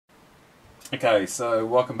Okay, so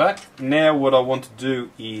welcome back. Now what I want to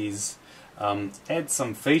do is add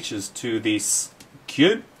some features to this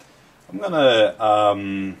cube. I'm going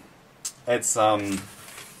to add some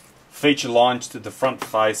feature lines to the front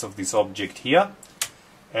face of this object here,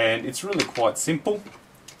 and it's really quite simple.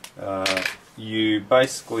 You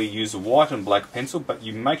basically use a white and black pencil, but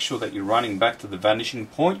you make sure that you're running back to the vanishing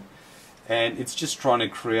point, and it's just trying to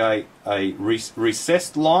create a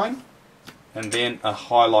recessed line and then a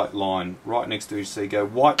highlight line right next to each. So you go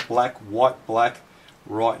white, black,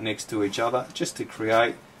 right next to each other, just to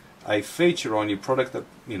create a feature on your product that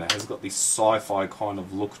has got this sci-fi kind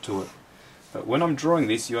of look to it. But when I'm drawing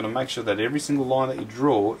this, you want to make sure that every single line that you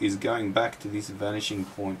draw is going back to this vanishing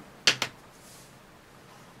point.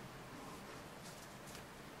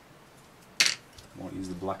 Might use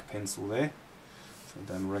the black pencil there, so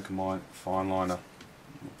don't wreck my fine liner.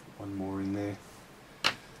 One more in there,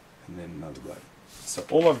 and then another black. So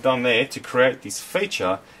all I've done there to create this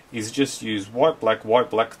feature is just use white,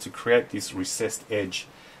 black to create this recessed edge.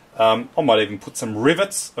 I might even put some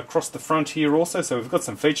rivets across the front here also, so we've got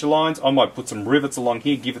some feature lines. I might put some rivets along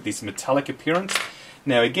here, give it this metallic appearance.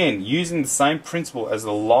 Now again, using the same principle as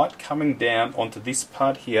the light coming down onto this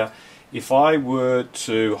part here, if I were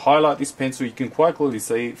to highlight this pencil, you can quite clearly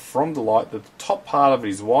see from the light that the top part of it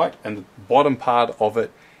is white and the bottom part of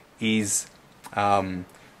it is,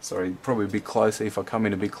 sorry, probably a bit closer. If I come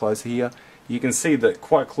in a bit closer here, you can see that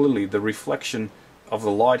quite clearly the reflection of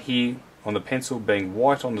the light here on the pencil being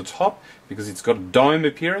white on the top because it's got a dome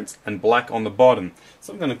appearance and black on the bottom.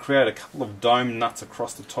 So I'm going to create a couple of dome nuts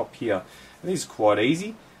across the top here. And this is quite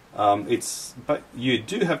easy. But you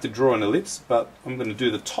do have to draw an ellipse, but I'm going to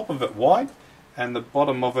do the top of it white and the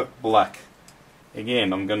bottom of it black.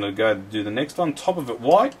 Again, I'm going to go do the next one, top of it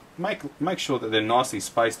white, make sure that they're nicely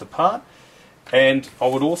spaced apart, and I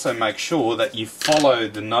would also make sure that you follow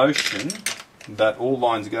the notion that all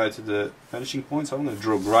lines go to the vanishing point. So I'm going to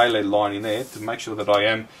draw a grey lead line in there to make sure that I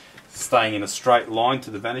am staying in a straight line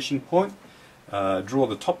to the vanishing point. Draw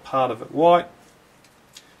the top part of it white,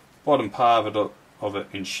 bottom part of it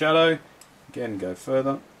in shadow. Again, go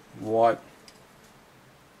further, white,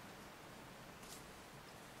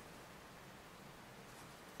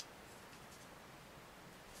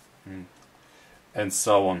 and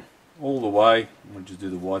so on, all the way. I'll just do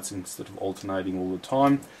the whites instead of alternating all the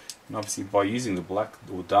time. And obviously by using the black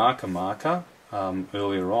or darker marker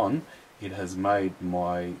earlier on, it has made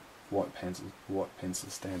my white pencil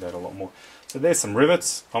stand out a lot more. So there's some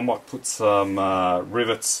rivets. I might put some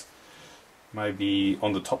rivets maybe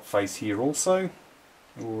on the top face here also,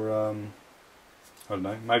 or I don't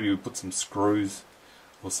know, maybe we put some screws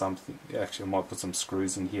or something. Actually, I might put some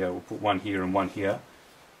screws in here. We'll put one here and one here.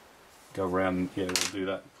 Go around, yeah, we'll do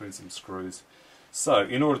that, put in some screws. So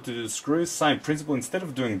in order to do the screws, same principle. Instead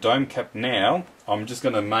of doing dome cap now, I'm just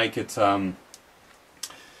going to make it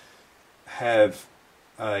have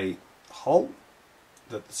a hole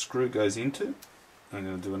that the screw goes into. I'm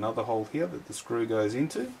going to do another hole here that the screw goes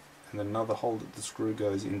into, and then another hole that the screw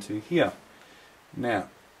goes into here. Now,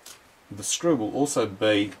 the screw will also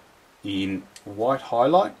be in white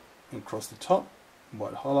highlight across the top,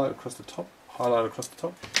 white highlight across the top, highlight across the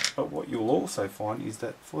top. But what you'll also find is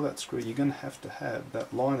that for that screw you're going to have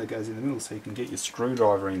that line that goes in the middle so you can get your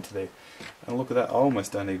screwdriver into there. And look at that, I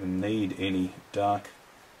almost don't even need any dark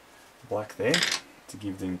black there to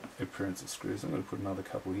give them appearance of screws. I'm going to put another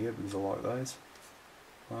couple here because I like those.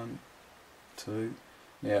 1, 2.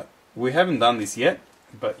 Now, we haven't done this yet,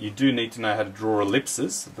 but you do need to know how to draw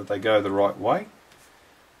ellipses so that they go the right way.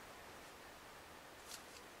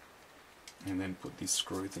 And then put this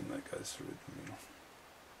screw thing that goes through the middle.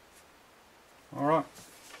 Alright,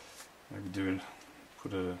 maybe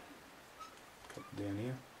put a couple down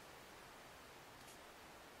here.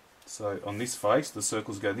 So on this face the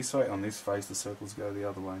circles go this way, on this face the circles go the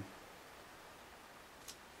other way.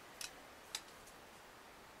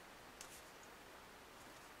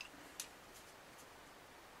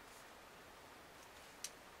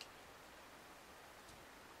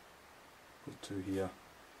 Put 2 here.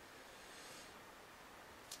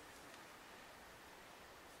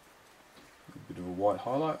 A bit of a white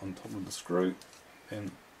highlight on top of the screw,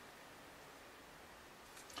 and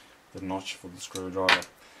the notch for the screwdriver.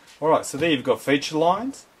 Alright, so there you've got feature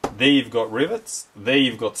lines, there you've got rivets, there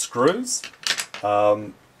you've got screws.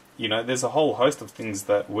 There's a whole host of things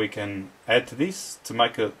that we can add to this to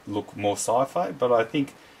make it look more sci-fi, but I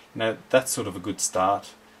think that's sort of a good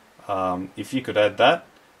start. If you could add that,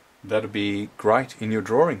 that'd be great in your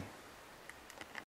drawing.